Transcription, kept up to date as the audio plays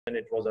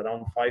it was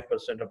around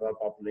 5% of our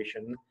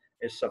population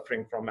is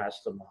suffering from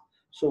asthma.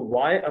 So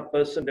why a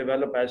person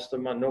develop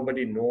asthma,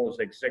 nobody knows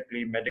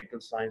exactly. Medical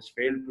science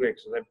failed to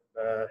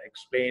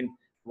explain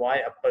why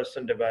a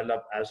person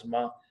develop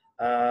asthma.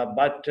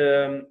 But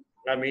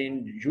I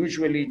mean,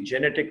 usually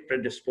genetic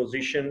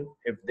predisposition,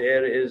 if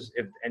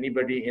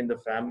anybody in the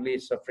family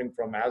is suffering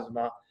from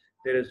asthma,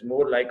 there is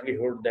more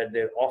likelihood that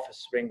their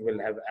offspring will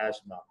have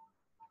asthma.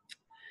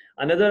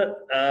 Another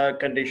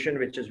condition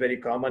which is very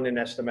common in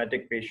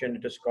asthmatic patient,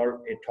 it is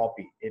called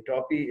atopy.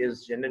 Atopy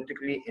is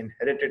genetically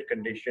inherited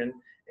condition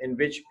in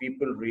which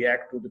people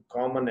react to the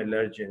common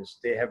allergens.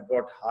 They have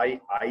got high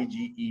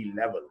IgE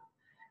level.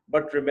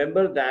 But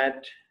remember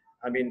that,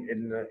 I mean,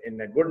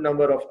 in a good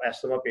number of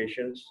asthma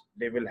patients,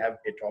 they will have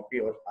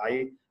atopy or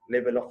high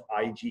level of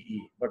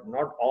IgE, but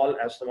not all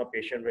asthma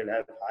patients will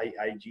have high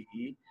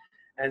IgE.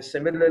 And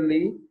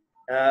similarly,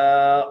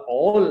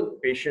 all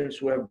patients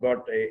who have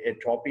got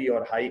atopy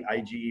or high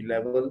IgE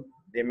level,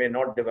 they may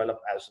not develop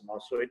asthma.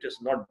 So it is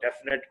not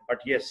definite, but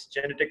yes,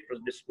 genetic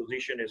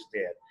predisposition is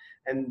there.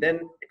 And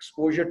then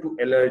exposure to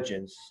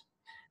allergens,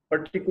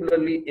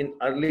 particularly in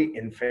early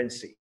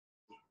infancy,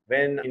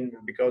 when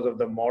because of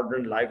the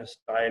modern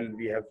lifestyle,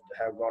 we have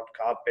got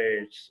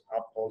carpets,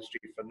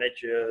 upholstery,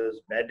 furnitures,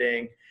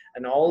 bedding,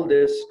 and all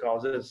this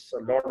causes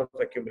a lot of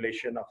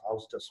accumulation of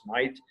house dust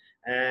mite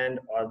and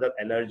other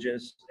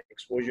allergens.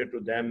 Exposure to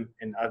them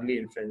in early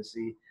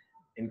infancy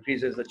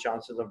increases the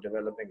chances of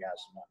developing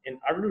asthma. In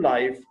adult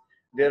life,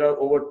 there are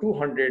over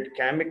 200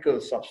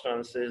 chemical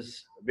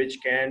substances which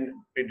can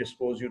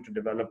predispose you to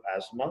develop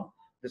asthma.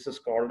 This is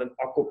called an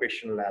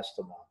occupational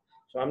asthma.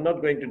 So I'm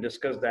not going to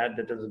discuss that.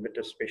 That is a bit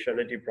of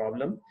specialty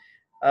problem.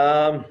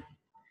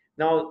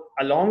 Now,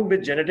 along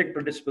with genetic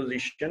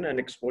predisposition and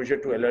exposure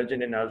to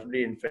allergen in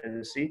early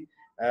infancy,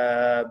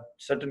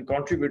 certain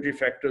contributory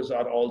factors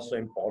are also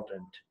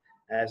important.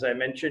 As I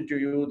mentioned to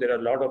you, there are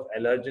a lot of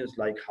allergens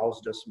like house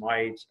dust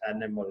mites,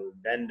 animal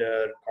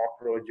dander,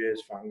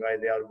 cockroaches, fungi.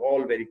 They are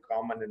all very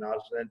common in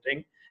our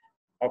setting.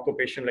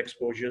 Occupational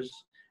exposures.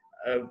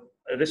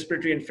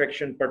 Respiratory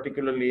infection,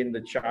 particularly in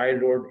the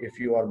childhood, if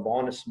you are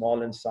born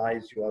small in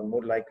size, you are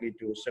more likely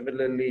to.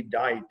 Similarly,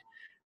 diet.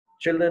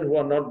 Children who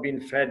are not being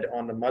fed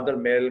on the mother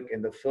milk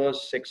in the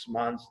first 6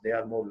 months, they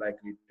are more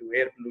likely to.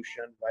 Air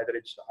pollution, whether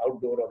it's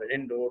outdoor or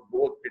indoor,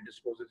 both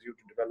predisposes you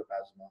to develop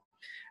asthma.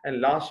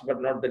 And last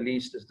but not the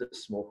least is the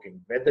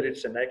smoking. Whether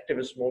it's an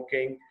active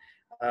smoking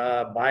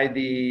by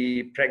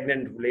the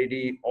pregnant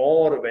lady,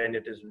 or when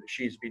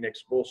she's been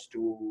exposed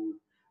to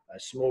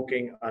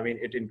smoking, I mean,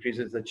 it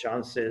increases the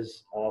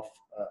chances of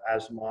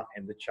asthma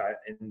in the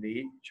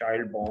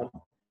child born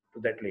to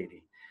that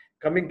lady.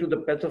 Coming to the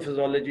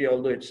pathophysiology,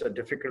 although it's a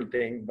difficult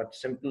thing, but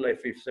simple,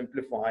 if we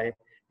simplify,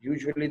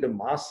 usually the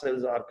mast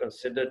cells are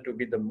considered to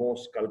be the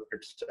most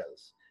culprit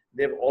cells.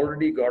 They've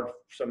already got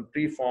some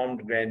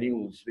preformed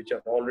granules which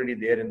are already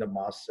there in the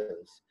mast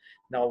cells.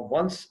 Now,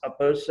 once a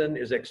person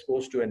is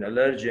exposed to an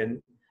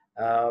allergen,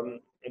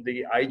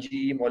 the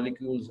IgE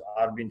molecules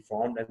are being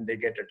formed and they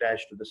get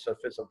attached to the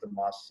surface of the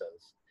mast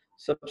cells.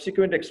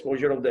 Subsequent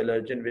exposure of the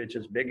allergen, which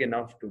is big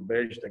enough to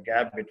bridge the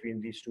gap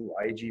between these two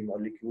IgE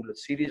molecules, a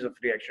series of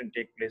reactions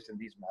take place in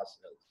these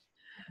mast cells.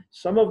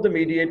 Some of the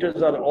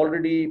mediators are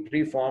already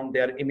preformed,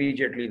 they are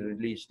immediately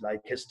released,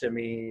 like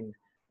histamine,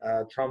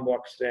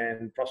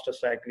 thromboxane,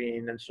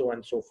 prostacyclin, and so on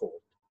and so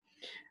forth.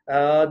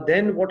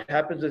 Then what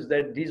happens is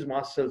that these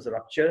mast cells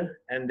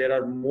rupture, and there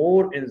are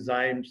more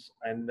enzymes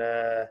and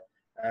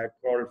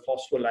called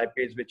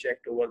phospholipase, which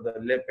act over the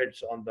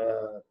lipids on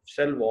the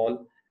cell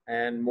wall,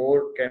 and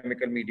more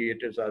chemical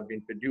mediators are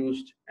being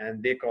produced,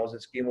 and they cause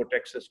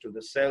chemotaxis to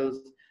the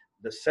cells.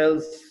 The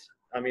cells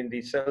are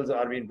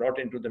being brought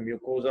into the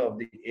mucosa of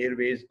the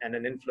airways, and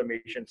an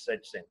inflammation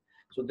sets in.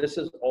 So this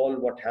is all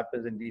what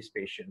happens in these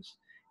patients.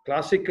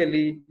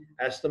 Classically,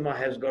 asthma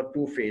has got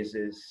two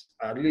phases: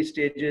 early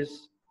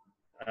stages,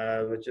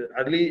 which is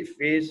early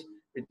phase,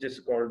 which is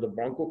called the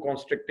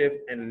bronchoconstrictive,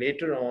 and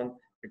later on,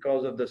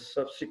 because of the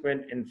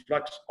subsequent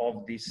influx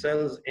of the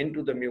cells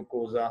into the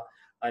mucosa,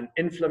 an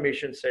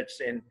inflammation sets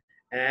in,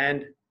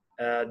 and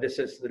this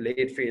is the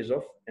late phase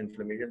of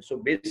inflammation. So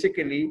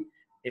basically,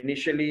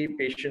 initially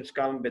patients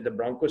come with the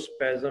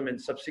bronchospasm, and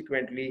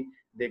subsequently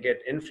they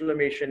get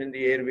inflammation in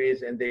the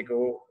airways, and they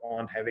go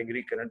on having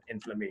recurrent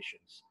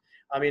inflammations.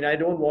 I mean, I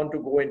don't want to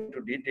go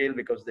into detail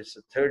because this is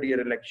a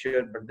third-year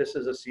lecture, but this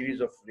is a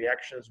series of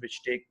reactions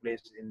which take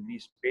place in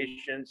these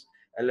patients: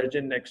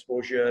 allergen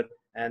exposure,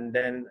 and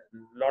then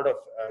a lot of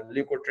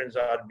leukotrienes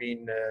are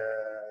being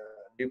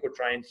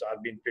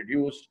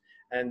produced,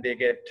 and they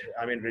get,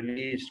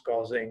 released,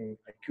 causing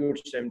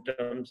acute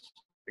symptoms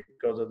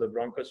because of the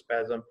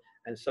bronchospasm,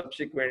 and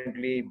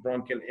subsequently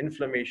bronchial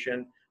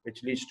inflammation,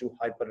 which leads to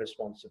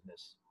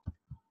hyperresponsiveness.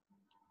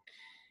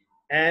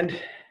 And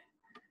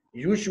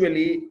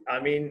usually,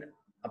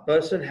 a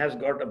person has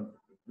got a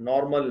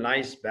normal,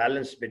 nice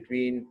balance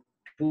between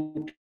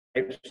two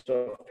types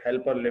of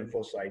helper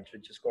lymphocytes,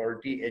 which is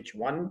called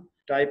Th1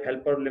 type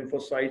helper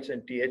lymphocytes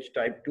and Th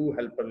type 2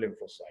 helper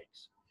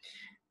lymphocytes.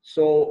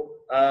 So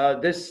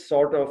this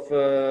sort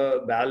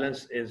of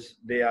balance is,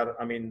 they are,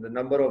 I mean, the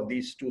number of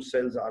these two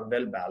cells are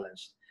well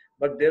balanced.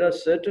 But there are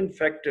certain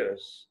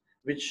factors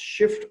which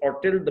shift or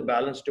tilt the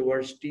balance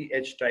towards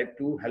Th type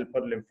 2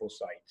 helper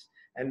lymphocytes.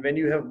 And when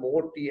you have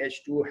more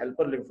Th2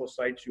 helper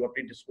lymphocytes, you are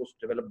predisposed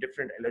to develop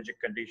different allergic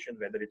conditions,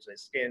 whether it's a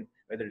skin,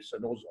 whether it's a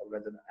nose, or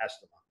whether it's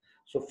asthma.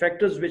 So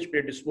factors which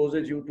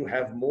predisposes you to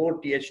have more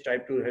Th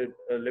type 2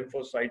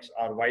 lymphocytes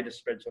are wide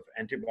spreads of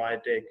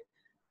antibiotic,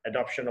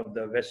 adoption of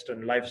the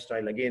Western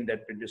lifestyle, again,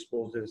 that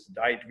predisposes,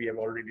 diet we have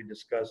already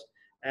discussed,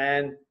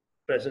 and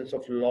presence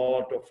of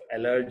lot of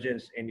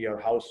allergens in your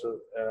house.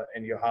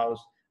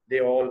 They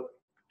all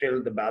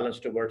tilt the balance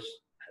towards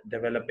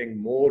developing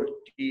more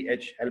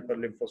Th helper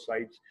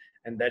lymphocytes,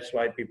 and that's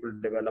why people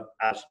develop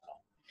asthma.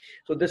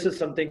 So this is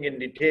something in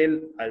detail.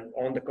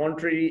 On the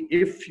contrary,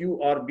 if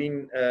you are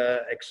being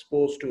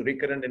exposed to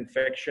recurrent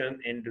infection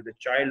into the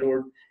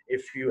childhood,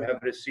 if you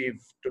have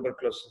received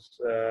tuberculosis,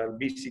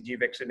 BCG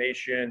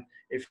vaccination,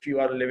 if you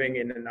are living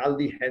in an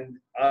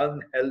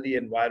unhealthy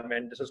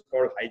environment, this is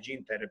called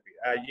hygiene therapy,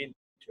 hygiene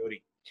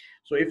theory.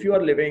 So if you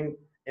are living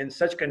in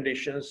such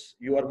conditions,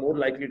 you are more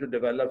likely to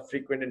develop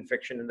frequent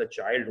infection in the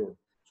childhood.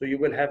 So you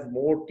will have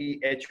more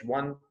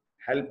Th1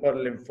 helper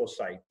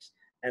lymphocytes.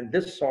 And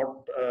this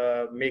sort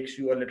makes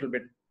you a little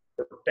bit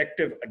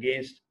protective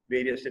against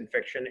various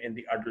infection in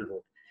the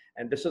adulthood.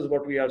 And this is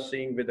what we are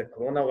seeing with the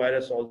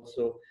coronavirus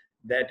also,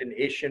 that in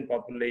Asian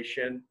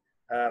population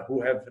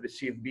who have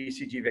received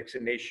BCG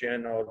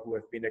vaccination or who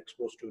have been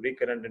exposed to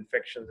recurrent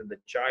infections in the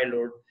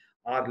childhood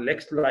are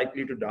less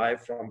likely to die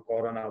from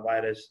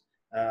coronavirus.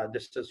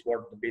 This is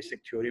what the basic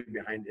theory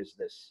behind is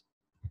this.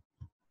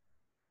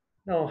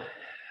 Now,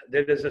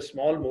 there is a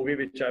small movie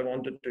which I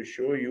wanted to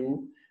show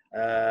you,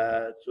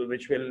 so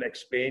which will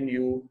explain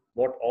you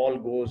what all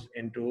goes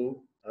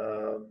into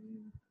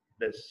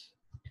this.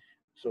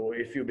 So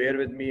if you bear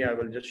with me, I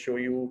will just show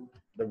you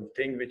the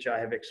thing which I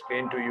have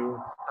explained to you.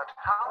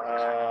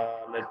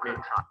 Let me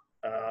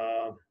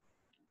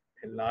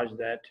enlarge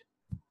that.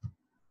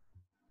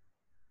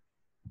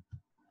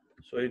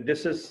 So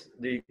this is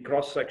the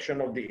cross section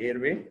of the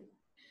airway.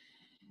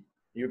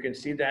 You can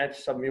see that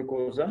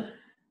submucosa,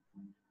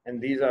 and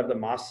these are the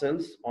mast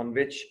cells on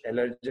which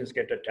allergens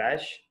get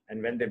attached.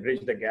 And when they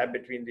bridge the gap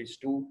between these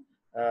two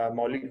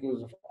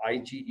molecules of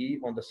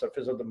IgE on the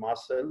surface of the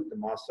mast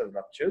cell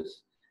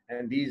ruptures.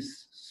 And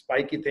these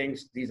spiky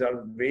things, these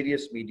are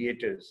various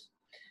mediators.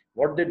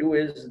 What they do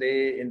is,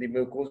 in the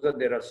mucosa,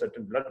 there are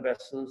certain blood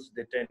vessels.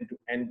 They tend to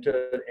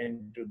enter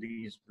into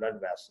these blood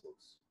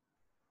vessels.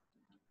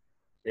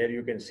 There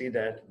you can see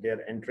that they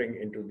are entering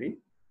into the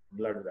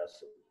blood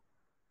vessel.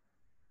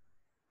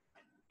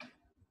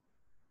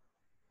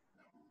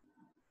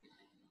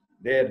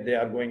 There they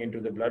are going into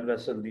the blood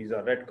vessel. These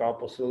are red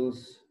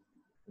corpuscles.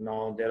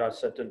 Now there are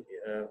certain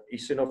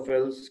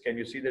eosinophils. Can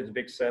you see this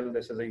big cell?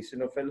 This is an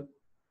eosinophil.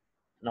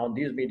 Now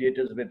these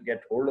mediators will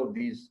get hold of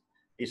these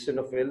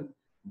eosinophil,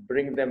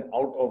 bring them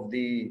out of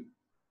the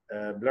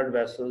blood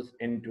vessels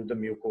into the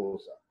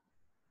mucosa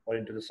or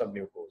into the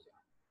submucosa.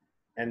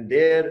 And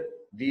there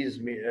these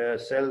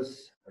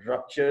cells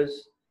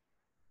ruptures,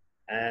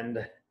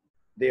 and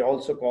they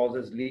also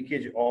causes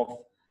leakage of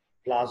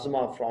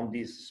plasma from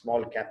these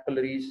small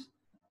capillaries.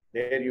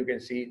 There you can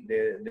see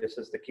this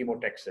is the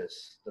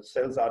chemotaxis. The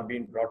cells are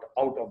being brought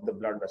out of the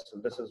blood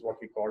vessel. This is what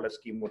we call as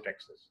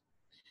chemotaxis.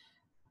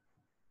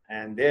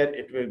 And there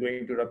it will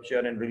going to rupture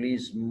and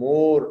release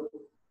more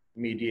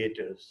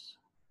mediators.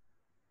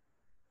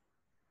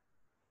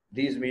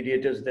 These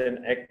mediators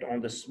then act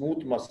on the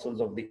smooth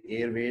muscles of the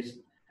airways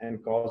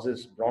and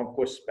causes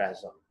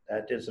bronchospasm.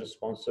 That is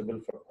responsible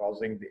for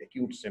causing the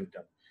acute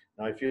symptom.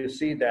 Now, if you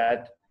see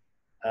that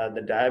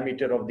the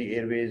diameter of the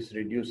airways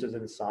reduces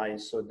in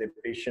size, so the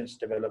patients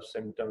develop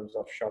symptoms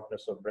of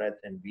shortness of breath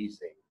and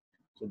wheezing.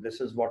 So this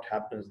is what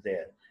happens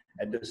there.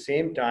 At the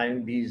same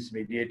time, these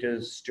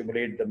mediators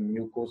stimulate the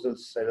mucosal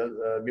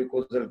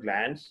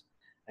glands,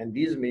 and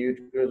these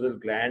mucosal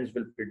glands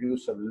will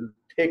produce a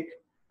thick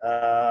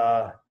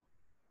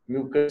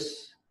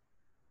mucus,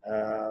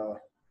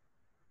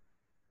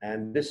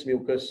 and this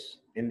mucus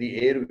in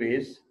the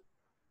airways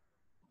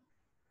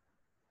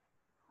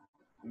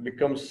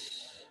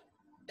becomes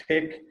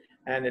thick,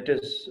 and it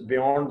is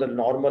beyond the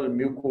normal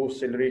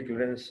mucociliary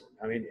clearance.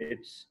 I mean,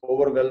 it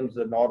overwhelms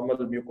the normal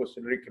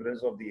mucociliary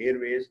clearance of the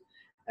airways,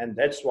 and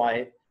that's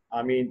why,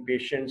 I mean,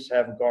 patients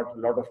have got a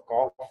lot of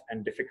cough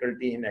and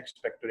difficulty in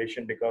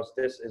expectoration because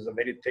this is a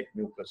very thick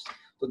mucus.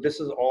 So this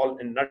is all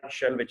in a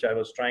nutshell, which I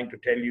was trying to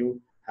tell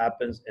you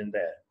happens in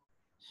there.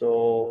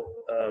 So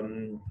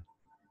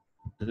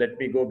let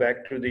me go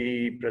back to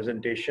the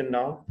presentation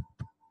now.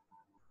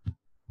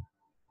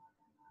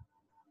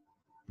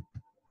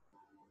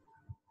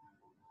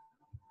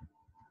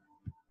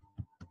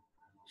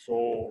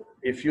 So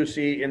if you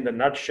see in the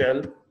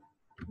nutshell,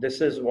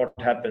 this is what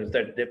happens,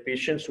 that the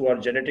patients who are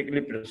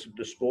genetically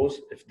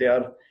predisposed, if they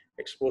are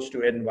exposed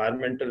to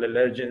environmental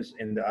allergens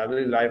in the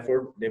early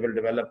lifehood, they will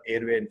develop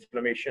airway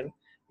inflammation,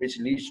 which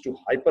leads to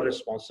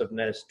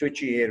hyperresponsiveness,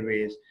 twitchy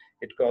airways,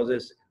 it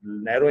causes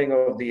narrowing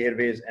of the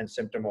airways and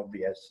symptom of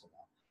the asthma.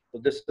 So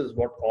this is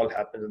what all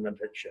happens in the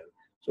nutshell.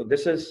 So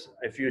this is,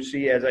 if you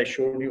see, as I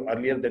showed you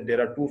earlier, that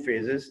there are two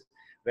phases.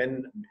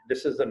 When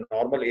this is the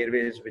normal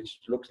airways, which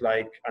looks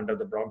like under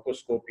the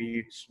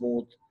bronchoscopy,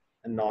 smooth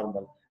and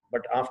normal.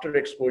 But after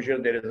exposure,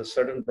 there is a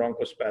certain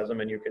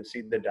bronchospasm, and you can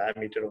see the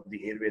diameter of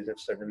the airways have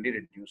suddenly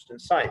reduced in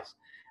size.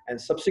 And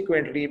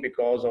subsequently,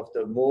 because of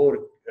the more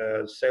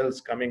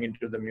cells coming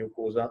into the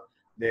mucosa,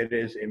 there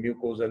is a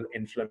mucosal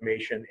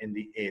inflammation in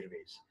the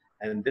airways.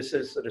 And this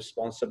is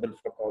responsible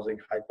for causing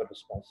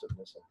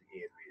hyperresponsiveness of the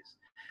airways.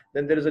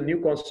 Then there is a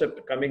new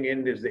concept coming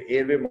in, is the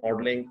airway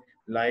modeling.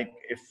 Like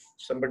if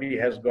somebody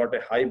has got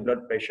a high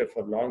blood pressure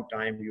for a long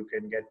time, you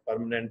can get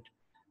permanent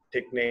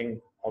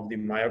thickening of the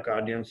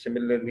myocardium.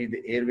 Similarly,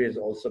 the airways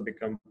also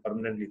become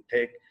permanently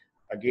thick,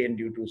 again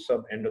due to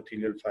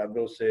subendothelial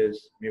fibrosis,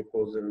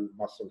 mucosal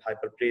muscle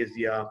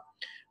hyperplasia,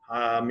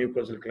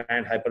 mucosal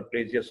gland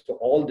hyperplasia. So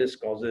all this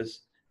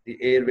causes the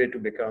airway to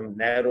become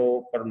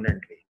narrow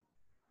permanently.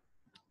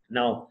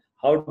 Now,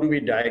 how do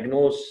we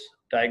diagnose?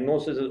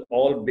 Diagnosis is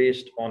all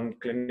based on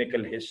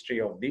clinical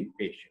history of the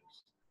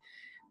patients.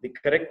 The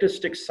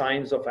characteristic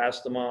signs of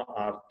asthma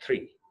are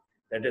three.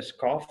 That is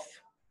cough,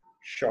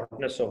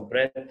 shortness of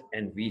breath,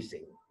 and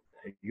wheezing.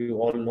 You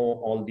all know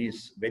all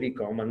these very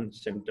common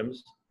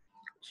symptoms.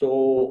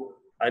 So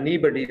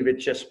anybody with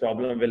chest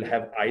problem will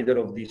have either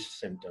of these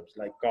symptoms,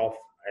 like cough,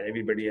 and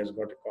everybody has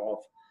got a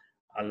cough.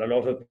 A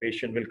lot of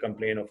patients will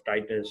complain of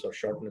tightness or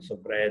shortness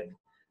of breath.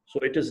 So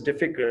it is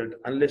difficult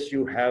unless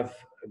you have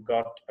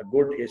got a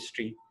good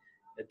history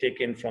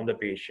taken from the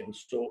patient.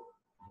 So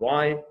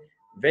why?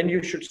 When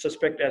you should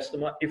suspect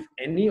asthma, if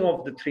any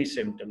of the three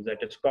symptoms,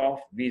 that is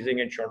cough,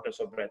 wheezing, and shortness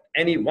of breath,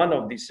 any one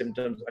of these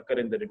symptoms occur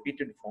in the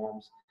repeated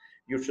forms,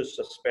 you should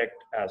suspect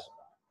asthma.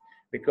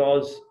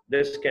 Because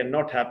this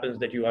cannot happen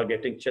that you are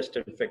getting chest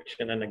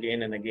infection and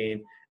again,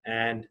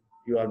 and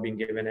you are being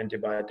given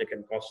antibiotic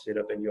and cough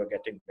syrup and you are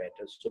getting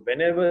better. So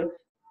whenever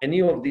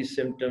any of these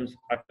symptoms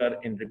occur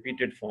in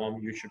repeated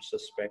form, you should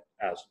suspect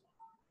asthma.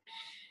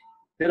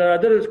 There are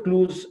other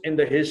clues in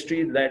the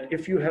history that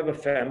if you have a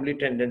family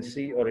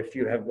tendency, or if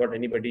you have got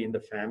anybody in the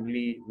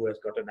family who has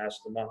got an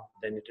asthma,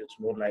 then it is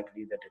more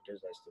likely that it is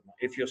asthma.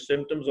 If your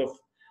symptoms of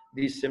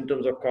these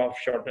symptoms of cough,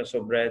 shortness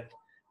of breath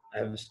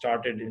have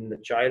started in the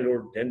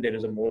childhood, then there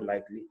is a more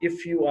likely.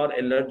 If you are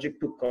allergic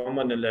to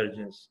common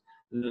allergens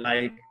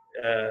like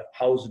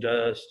house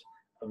dust,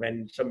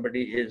 when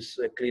somebody is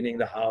cleaning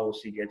the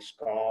house, he gets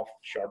cough,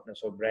 shortness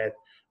of breath.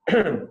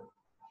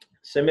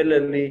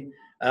 Similarly,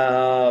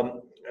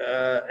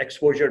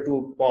 exposure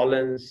to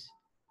pollens,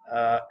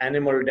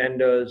 animal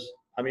denders.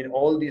 I mean,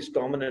 all these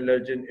common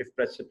allergen, if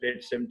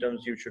precipitate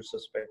symptoms, you should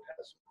suspect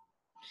asthma.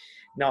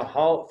 Now,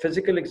 how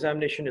physical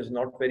examination is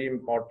not very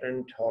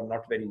important or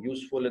not very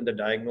useful in the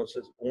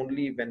diagnosis.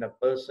 Only when a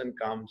person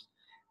comes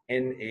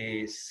in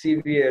a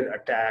severe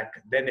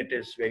attack, then it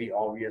is very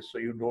obvious. So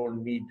you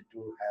don't need to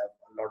have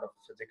a lot of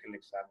physical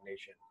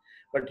examination.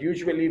 But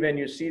usually when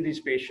you see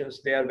these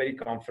patients, they are very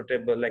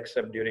comfortable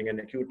except during an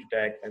acute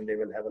attack, and they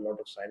will have a lot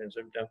of silent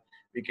symptoms.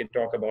 We can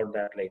talk about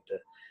that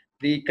later.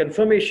 The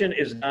confirmation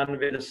is done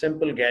with a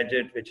simple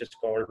gadget, which is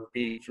called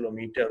peak flow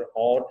meter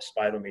or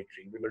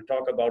spirometry. We will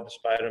talk about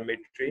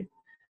spirometry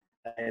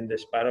in the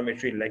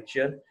spirometry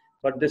lecture,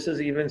 but this is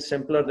even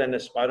simpler than a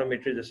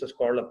spirometry. This is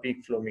called a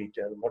peak flow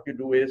meter. What you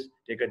do is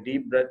take a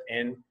deep breath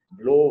in,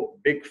 blow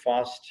big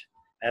fast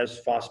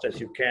as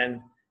you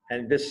can,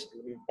 and this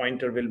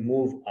pointer will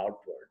move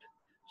outward.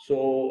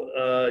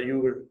 So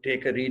you will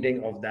take a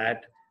reading of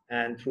that,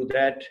 and through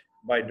that,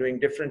 by doing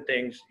different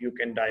things, you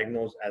can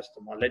diagnose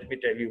asthma. Let me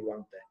tell you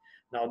one thing.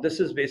 Now, this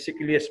is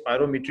basically a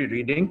spirometry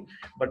reading,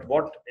 but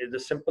what is the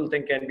simple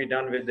thing can be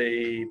done with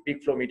the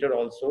peak flow meter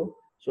also.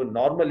 So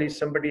normally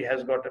somebody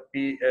has got a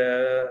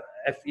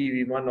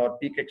FEV1 or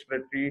peak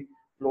expiratory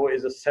flow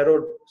is a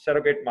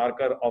surrogate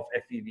marker of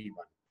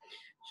FEV1.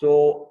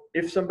 So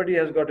if somebody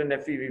has got an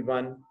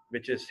FEV1,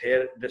 which is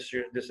here, this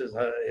is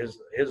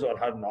his or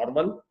her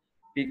normal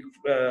peak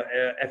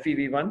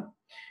FEV1.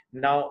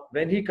 Now,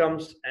 when he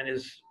comes and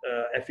his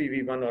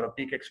FEV1 or a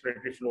peak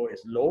expiratory flow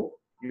is low,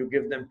 you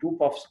give them 2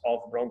 puffs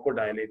of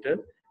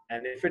bronchodilator,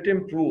 and if it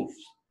improves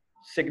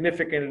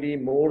significantly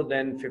more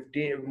than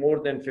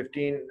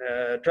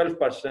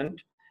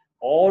 12%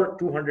 or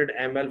 200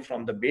 ml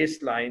from the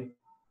baseline,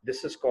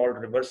 this is called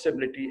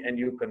reversibility, and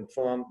you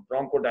confirm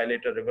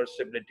bronchodilator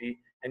reversibility,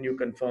 and you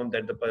confirm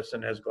that the person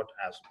has got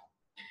asthma.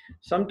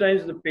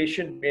 Sometimes the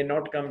patient may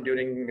not come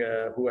during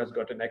who has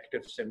got an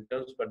active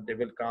symptoms, but they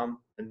will come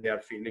when they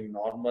are feeling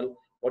normal.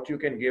 What you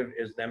can give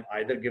is them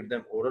either give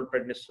them oral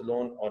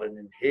prednisolone or an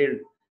inhaled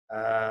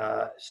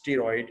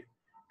steroid,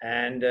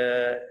 and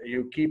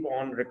you keep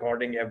on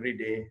recording every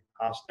day.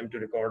 Ask them to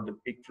record the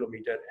peak flow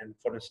meter, and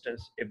for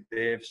instance, if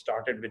they've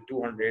started with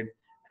 200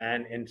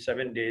 and in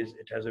 7 days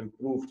it has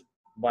improved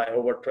by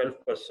over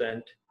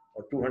 12%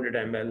 or 200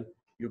 ml,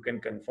 you can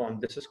confirm.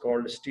 This is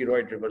called a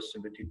steroid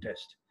reversibility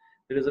test.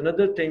 There is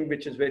another thing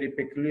which is very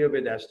peculiar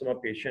with asthma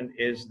patient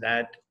is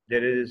that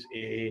there is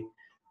a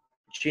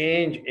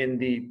change in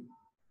the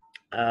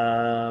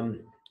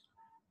um,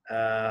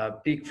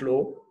 peak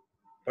flow,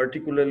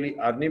 particularly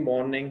early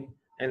morning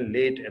and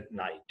late at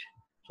night.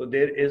 So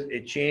there is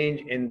a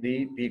change in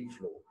the peak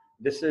flow.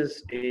 This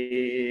is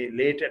a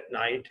late at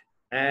night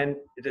and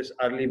it is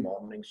early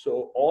morning.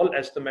 So all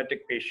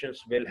asthmatic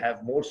patients will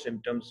have more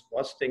symptoms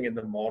first thing in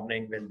the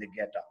morning when they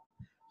get up.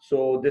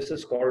 So this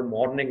is called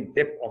morning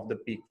dip of the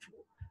peak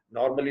flow.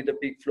 Normally the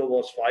peak flow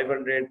was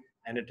 500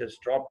 and it has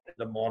dropped in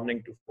the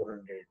morning to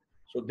 400.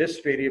 So this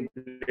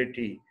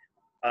variability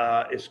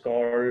is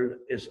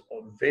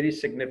very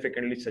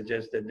significantly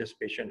suggests that this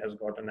patient has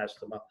got an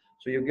asthma.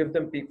 So you give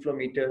them peak flow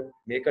meter,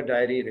 make a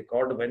diary,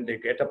 record when they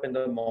get up in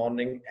the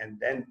morning, and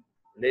then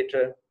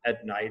later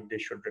at night they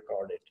should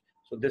record it.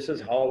 So this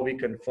is how we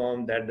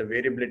confirm that the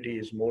variability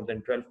is more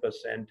than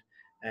 12%,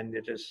 and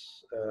it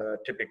is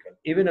typical.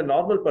 Even a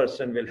normal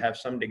person will have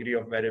some degree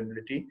of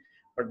variability,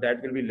 but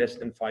that will be less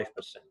than 5%.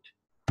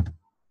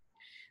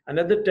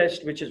 Another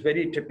test which is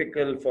very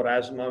typical for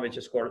asthma, which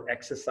is called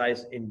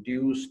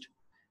exercise-induced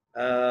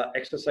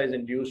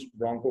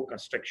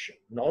bronchoconstriction.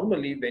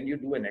 Normally, when you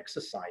do an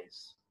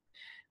exercise,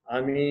 I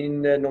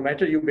mean, no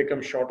matter you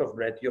become short of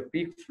breath, your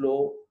peak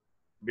flow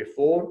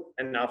before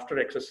and after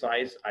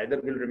exercise either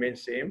will remain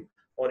same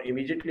or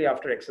immediately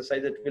after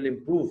exercise it will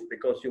improve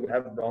because you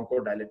have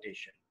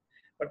bronchodilation.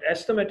 But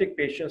asthmatic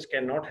patients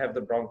cannot have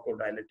the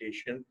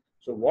bronchodilation.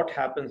 So what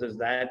happens is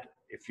that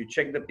if you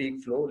check the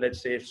peak flow,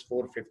 let's say it's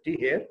 450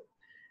 here,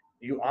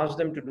 you ask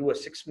them to do a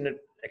 6-minute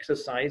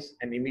exercise,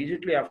 and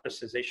immediately after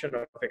cessation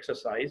of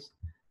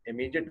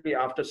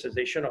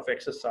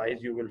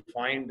exercise, you will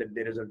find that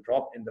there is a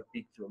drop in the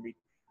peak flow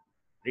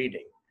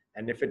reading.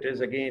 And if it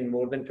is again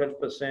more than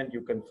 12%,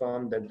 you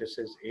confirm that this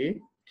is a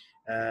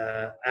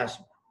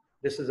asthma.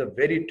 This is a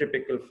very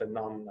typical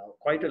phenomenon.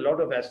 Quite a lot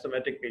of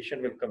asthmatic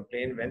patients will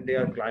complain when they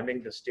are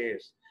climbing the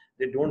stairs.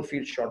 They don't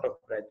feel short of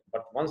breath,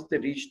 but once they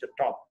reach the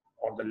top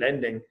or the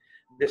landing,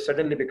 they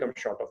suddenly become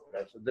short of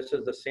breath. So this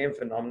is the same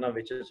phenomena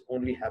which has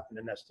only happened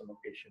in asthma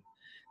patient.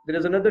 There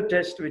is another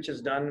test which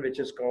is done, which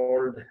is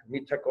called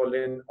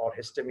methacholine or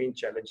histamine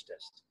challenge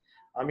test.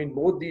 I mean,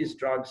 both these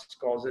drugs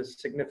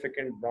causes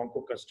significant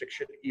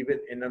bronchoconstriction even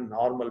in a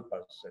normal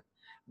person.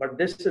 But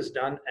this is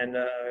done and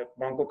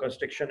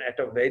bronchoconstriction at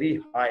a very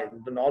high.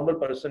 The normal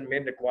person may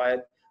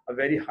require a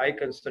very high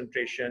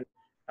concentration,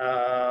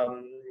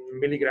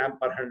 milligram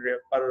per 100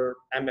 per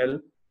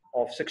ml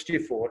of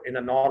 64 in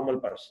a normal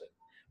person.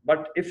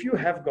 But if you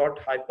have got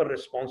hyper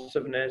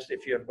responsiveness,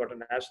 if you have got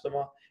an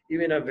asthma,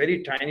 even a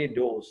very tiny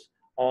dose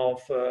of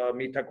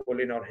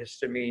methacholine or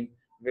histamine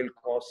will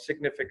cause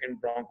significant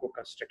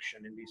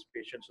bronchoconstriction in these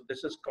patients. So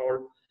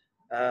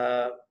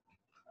uh,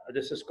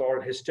 this is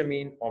called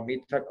histamine or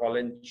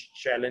methacholine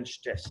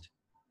challenge test.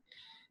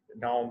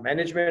 Now,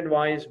 management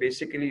wise,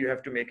 basically you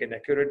have to make an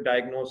accurate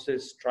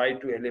diagnosis, try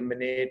to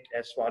eliminate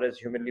as far as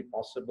humanly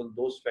possible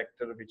those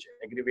factors which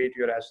aggravate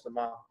your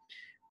asthma.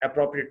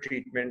 Appropriate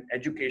treatment,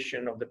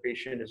 education of the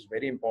patient is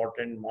very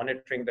important,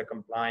 monitoring the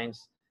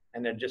compliance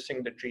and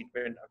adjusting the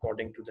treatment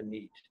according to the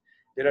need.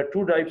 There are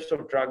two types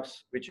of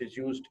drugs which is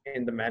used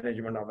in the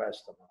management of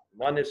asthma.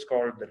 One is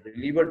called the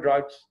reliever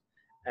drugs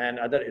and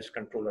other is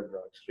controller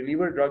drugs.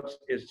 Reliever drugs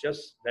is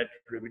just that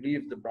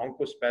relieve the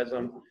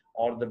bronchospasm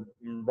or the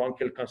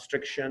bronchial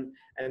constriction,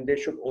 and they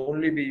should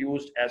only be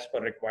used as per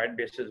required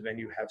basis when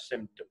you have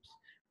symptoms.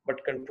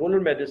 But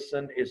controller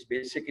medicine is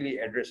basically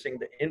addressing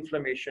the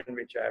inflammation,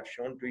 which I have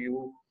shown to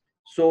you.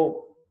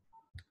 So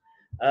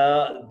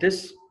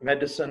this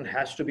medicine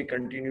has to be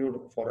continued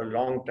for a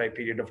long time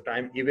period of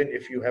time, even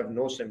if you have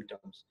no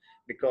symptoms,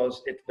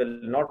 because it will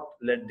not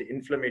let the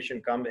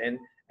inflammation come in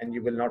and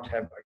you will not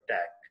have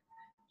attack.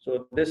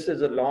 So this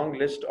is a long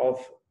list of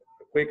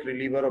quick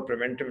reliever or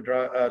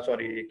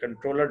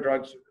controller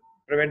drugs,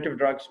 preventive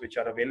drugs which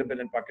are available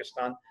in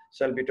Pakistan: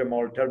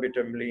 salbutamol,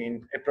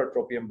 terbutaline,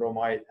 ipratropium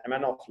bromide,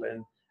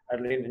 aminophylline,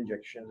 adrenaline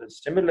injections. And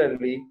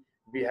similarly,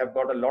 we have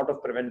got a lot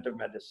of preventive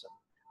medicine,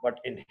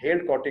 but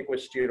inhaled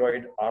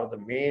corticosteroid are the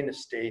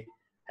mainstay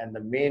and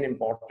the main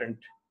important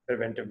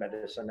preventive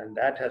medicine, and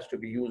that has to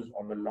be used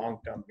on a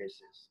long-term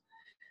basis.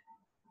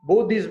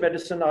 Both these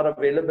medicine are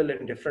available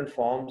in different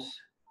forms,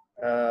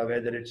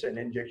 whether it's an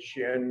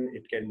injection,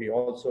 it can be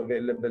also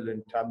available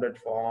in tablet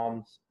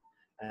forms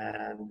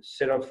and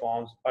syrup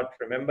forms. But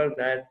remember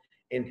that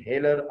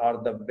inhaler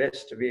are the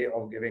best way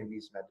of giving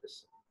these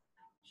medicines.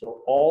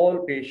 So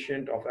all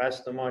patients of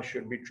asthma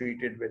should be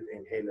treated with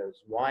inhalers.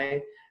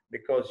 Why?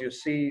 Because you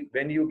see,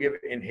 when you give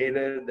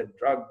inhaler, the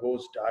drug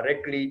goes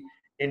directly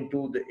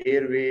into the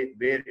airway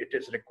where it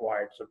is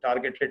required. So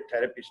targeted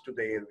therapies to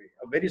the airway.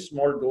 A very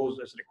small dose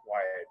is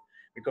required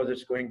because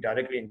it's going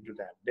directly into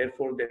that.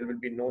 Therefore, there will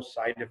be no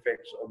side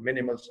effects or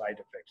minimal side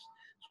effects.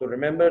 So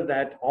remember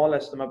that all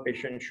asthma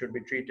patients should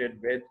be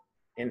treated with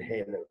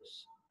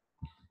inhalers.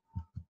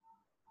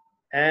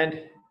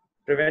 And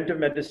preventive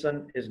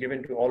medicine is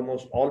given to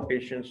almost all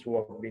patients who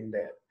have been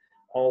there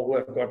or who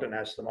have gotten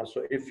asthma.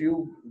 So if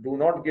you do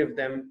not give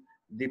them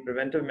the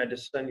preventive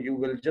medicine, you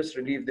will just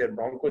relieve their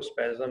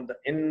bronchospasm. The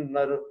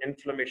inner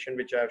inflammation,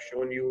 which I have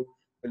shown you,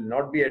 will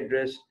not be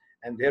addressed,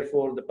 and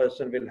therefore the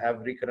person will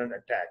have recurrent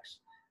attacks.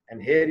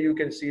 And here you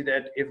can see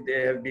that if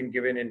they have been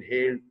given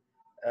inhaled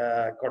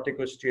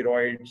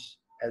corticosteroids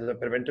as a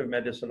preventive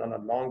medicine on a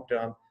long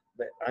term,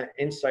 the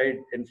inside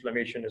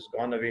inflammation is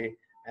gone away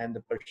and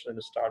the person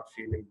will start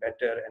feeling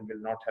better and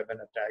will not have an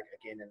attack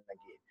again and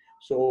again.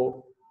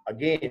 So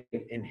again,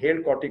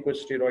 inhaled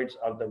corticosteroids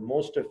are the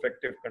most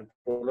effective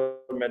controller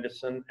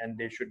medicine, and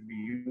they should be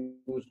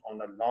used on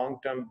a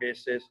long-term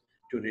basis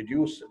to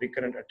reduce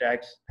recurrent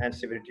attacks and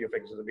severity of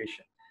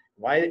exacerbation.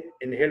 Why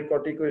inhaled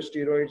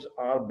corticosteroids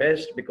are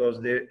best?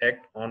 Because they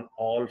act on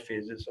all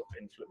phases of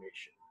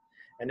inflammation.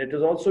 And it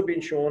has also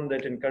been shown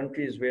that in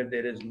countries where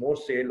there is more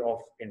sale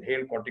of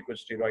inhaled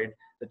corticosteroid,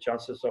 the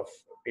chances of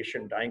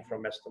patient dying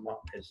from asthma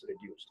is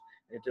reduced.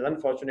 It is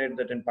unfortunate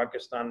that in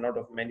Pakistan, not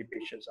of many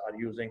patients are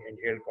using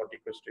inhaled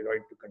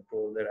corticosteroid to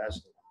control their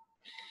asthma.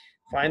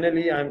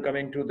 Finally, I'm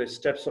coming to the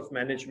steps of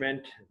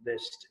management.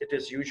 It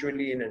is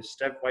usually in a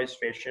stepwise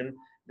fashion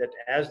that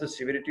as the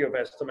severity of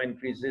asthma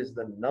increases,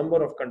 the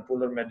number of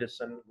controller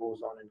medicine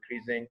goes on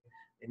increasing.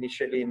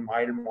 Initially in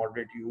mild,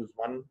 moderate, you use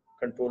one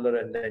controller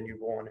and then you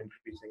go on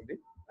increasing the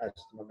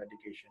asthma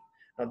medication.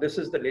 Now, this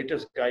is the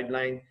latest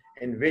guideline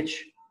in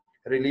which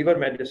reliever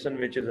medicine,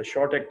 which is a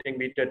short-acting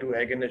beta-2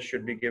 agonist,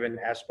 should be given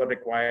as per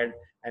required,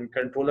 and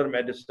controller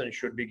medicine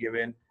should be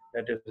given,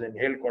 that is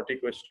inhaled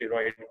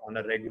corticosteroid, on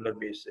a regular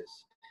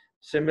basis.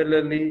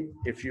 Similarly,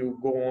 if you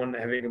go on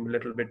having a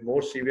little bit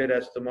more severe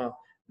asthma,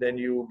 then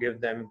you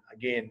give them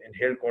again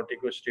inhaled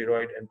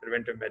corticosteroid and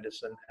preventive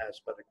medicine as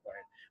per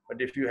required.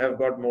 But if you have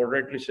got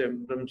moderately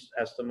symptoms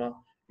asthma,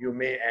 you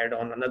may add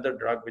on another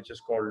drug which is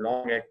called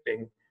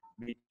long-acting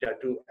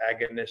beta-2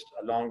 agonist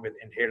along with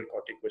inhaled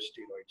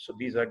corticosteroids. So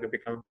these are to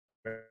become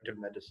preventive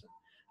medicine.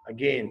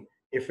 Again,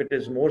 if it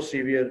is more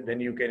severe, then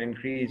you can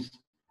increase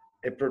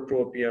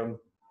ipratropium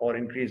or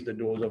increase the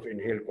dose of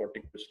inhaled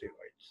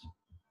corticosteroids.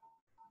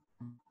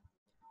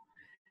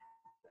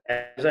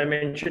 As I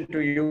mentioned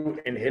to you,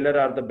 inhaler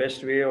are the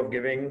best way of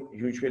giving.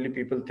 Usually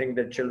people think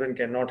that children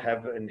cannot have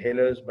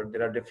inhalers, but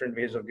there are different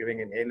ways of giving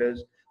inhalers.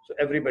 So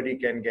everybody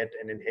can get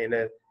an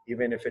inhaler,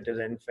 even if it is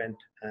an infant.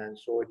 And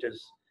so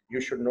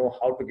you should know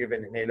how to give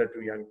an inhaler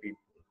to young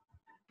people.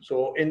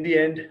 So in the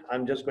end,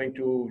 I'm just going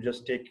to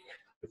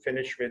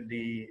finish with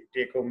the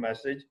take-home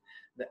message.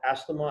 The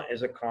asthma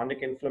is a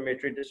chronic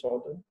inflammatory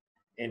disorder.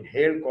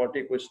 Inhaled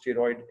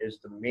corticosteroid is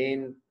the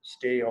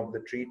mainstay of the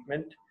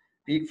treatment.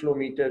 Peak flow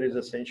meter is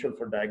essential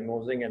for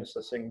diagnosing and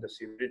assessing the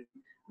severity.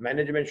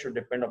 Management should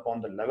depend upon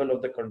the level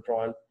of the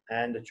control,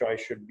 and the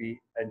choice of the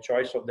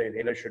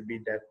inhaler should be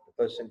that the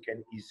person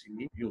can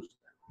easily use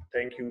them.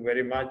 Thank you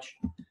very much.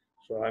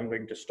 So I'm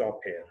going to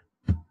stop here.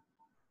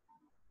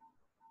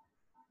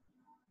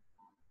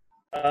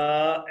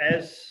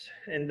 As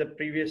in the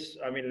previous,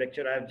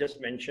 lecture, I have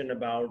just mentioned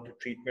about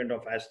treatment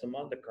of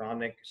asthma, the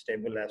chronic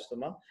stable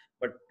asthma,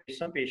 but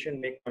some patient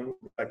may come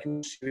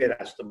acute severe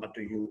asthma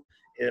to you.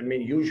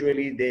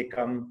 Usually they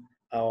come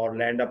or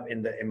land up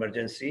in the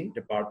emergency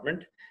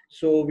department.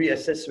 So we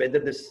assess whether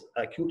this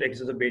acute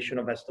exacerbation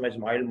of asthma is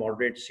mild,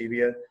 moderate,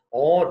 severe,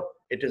 or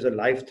it is a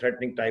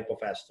life-threatening type of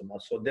asthma.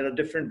 So there are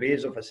different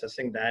ways of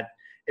assessing that.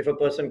 If a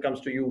person comes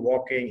to you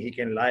walking, he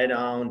can lie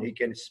down, he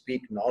can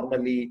speak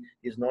normally,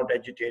 he's not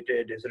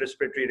agitated, his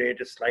respiratory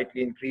rate is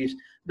slightly increased,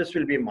 this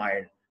will be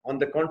mild. On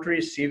the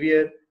contrary,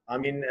 severe,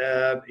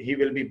 he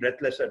will be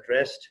breathless at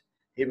rest,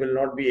 he will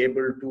not be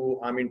able to,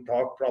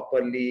 talk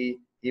properly,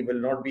 he will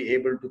not be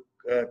able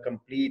to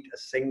complete a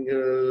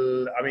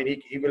single,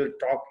 he will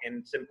talk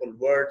in simple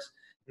words,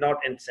 not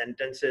in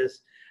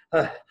sentences.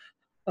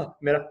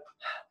 Mera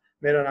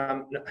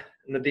naam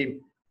Nadeem.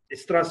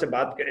 इस तरह से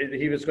बात कर,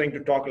 he was going to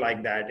talk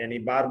like that, and he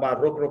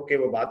बार-बार रुक के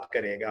वो बात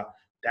करेगा.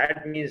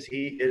 That means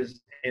he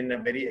is in a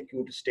very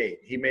acute state.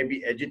 He may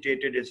be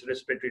agitated, his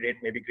respiratory rate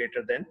may be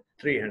greater than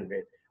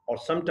 300. Or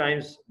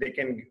sometimes they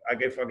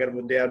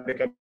are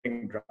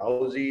becoming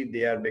drowsy,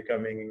 they are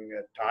becoming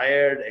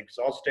tired,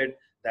 exhausted.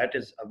 That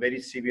is a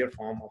very severe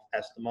form of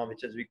asthma,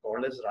 which is we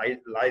call as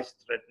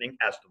life-threatening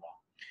asthma.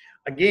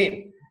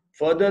 Again,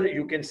 further,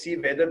 you can see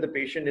whether the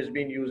patient has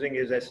been using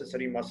his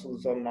accessory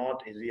muscles or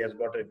not, he has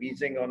got a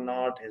wheezing or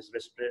not, his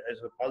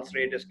pulse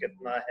rate is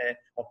kitna hai,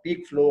 or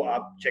peak flow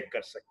aap check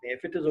kar sakte hain.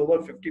 If it is over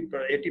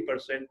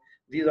 80%,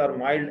 these are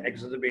mild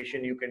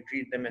exacerbation, you can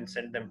treat them and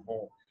send them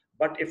home.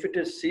 But if it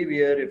is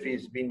severe, if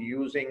he's been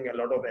using a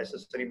lot of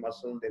accessory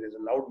muscle, there is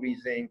a loud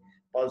wheezing,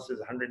 pulse is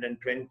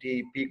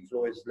 120, peak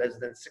flow is less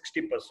than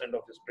 60%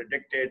 of his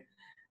predicted,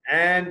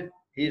 and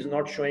he is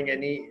not showing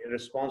any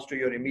response to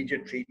your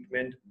immediate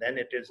treatment, then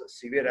it is a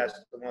severe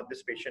asthma.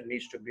 This patient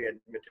needs to be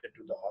admitted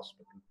to the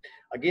hospital.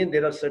 Again,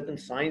 there are certain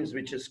signs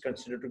which is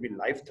considered to be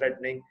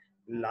life-threatening,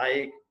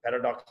 like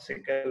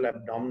paradoxical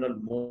abdominal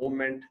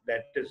movement,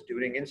 that is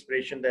during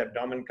inspiration, the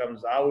abdomen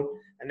comes out,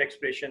 and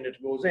expiration, it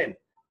goes in.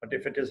 But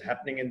if it is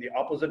happening in the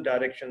opposite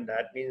direction,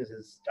 that means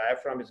his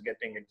diaphragm is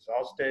getting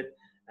exhausted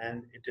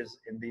and it is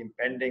in the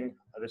impending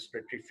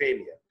respiratory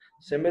failure.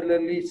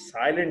 Similarly,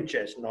 silent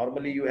chest,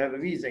 normally you have a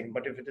wheezing,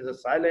 but if it is a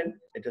silent,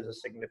 it is a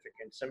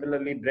significant.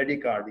 Similarly,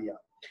 bradycardia.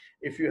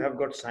 If you have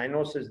got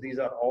cyanosis, these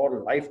are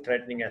all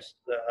life-threatening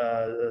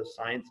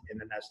signs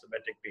in an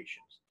asthmatic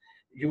patient.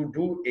 You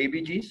do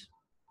ABGs.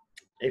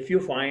 If you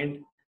find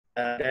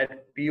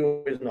that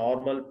PO is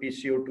normal,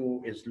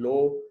 PCO2 is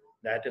low,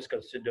 that is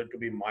considered to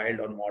be mild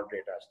or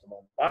moderate asthma.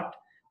 But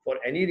for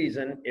any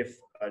reason, if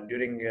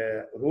during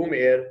room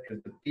air,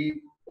 if the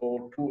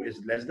PO2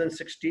 is less than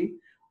 60,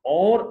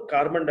 or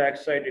carbon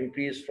dioxide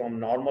increase from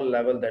normal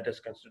level that is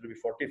considered to be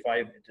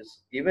 45, it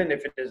is, even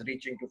if it is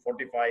reaching to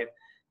 45,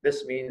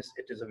 this means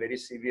it is a very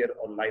severe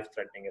or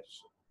life-threatening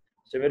issue.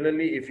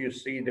 Similarly, if you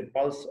see the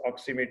pulse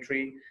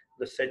oximetry,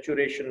 the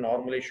saturation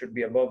normally should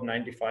be above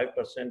 95%,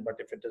 but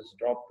if it is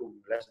dropped to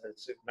less than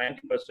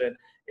 90%,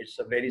 it's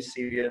a very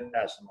severe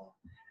asthma.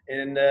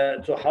 And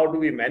so how do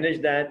we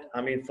manage that?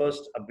 I mean,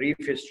 first, a brief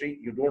history.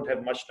 You don't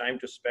have much time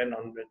to spend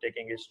on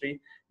taking history.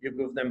 You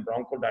give them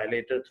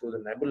bronchodilator through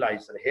the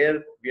nebulizer.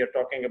 Here, we are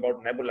talking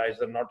about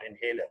nebulizer, not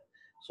inhaler.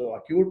 So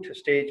acute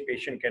stage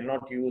patient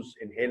cannot use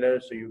inhaler.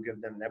 So you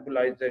give them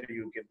nebulizer,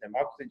 you give them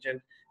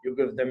oxygen, you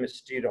give them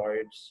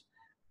steroids.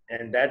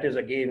 And that is,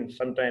 again,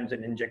 sometimes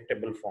an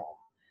injectable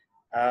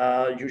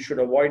form. You should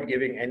avoid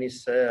giving any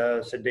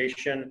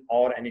sedation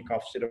or any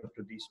cough syrup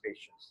to these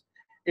patients.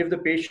 If the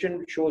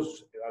patient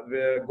shows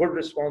a good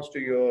response to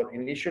your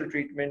initial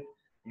treatment,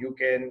 you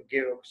can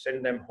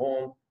send them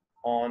home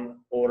on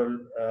oral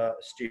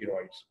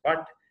steroids.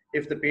 But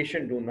if the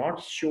patient do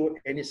not show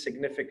any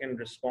significant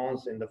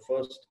response in the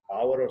first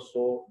hour or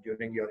so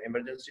during your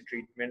emergency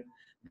treatment,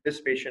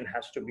 this patient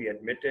has to be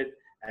admitted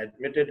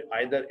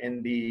either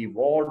in the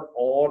ward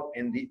or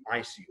in the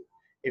ICU.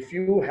 If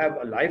you have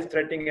a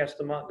life-threatening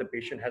asthma, the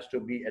patient has to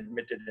be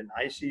admitted in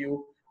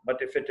ICU. But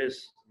if it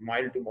is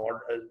mild to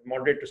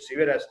moderate to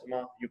severe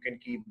asthma, you can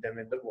keep them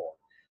in the ward.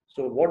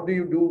 So what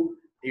do?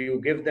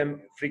 You give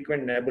them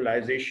frequent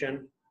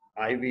nebulization,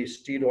 IV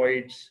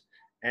steroids,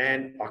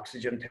 and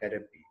oxygen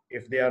therapy.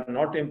 If they are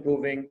not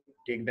improving,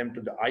 take them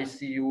to the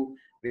ICU,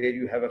 where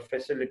you have a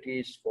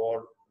facilities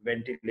for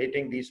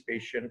ventilating these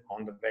patients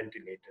on the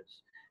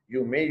ventilators.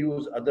 You may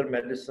use other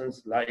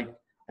medicines like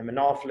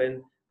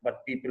aminophylline,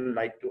 but people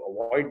like to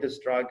avoid this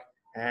drug.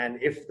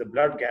 And if the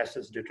blood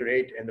gases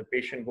deteriorate and the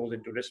patient goes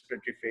into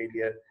respiratory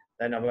failure,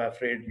 then I'm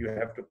afraid you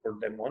have to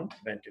put them on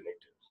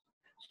ventilators.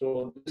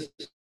 So this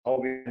is how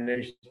we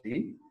manage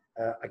the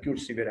acute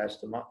severe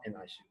asthma in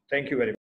ICU. Thank you very much.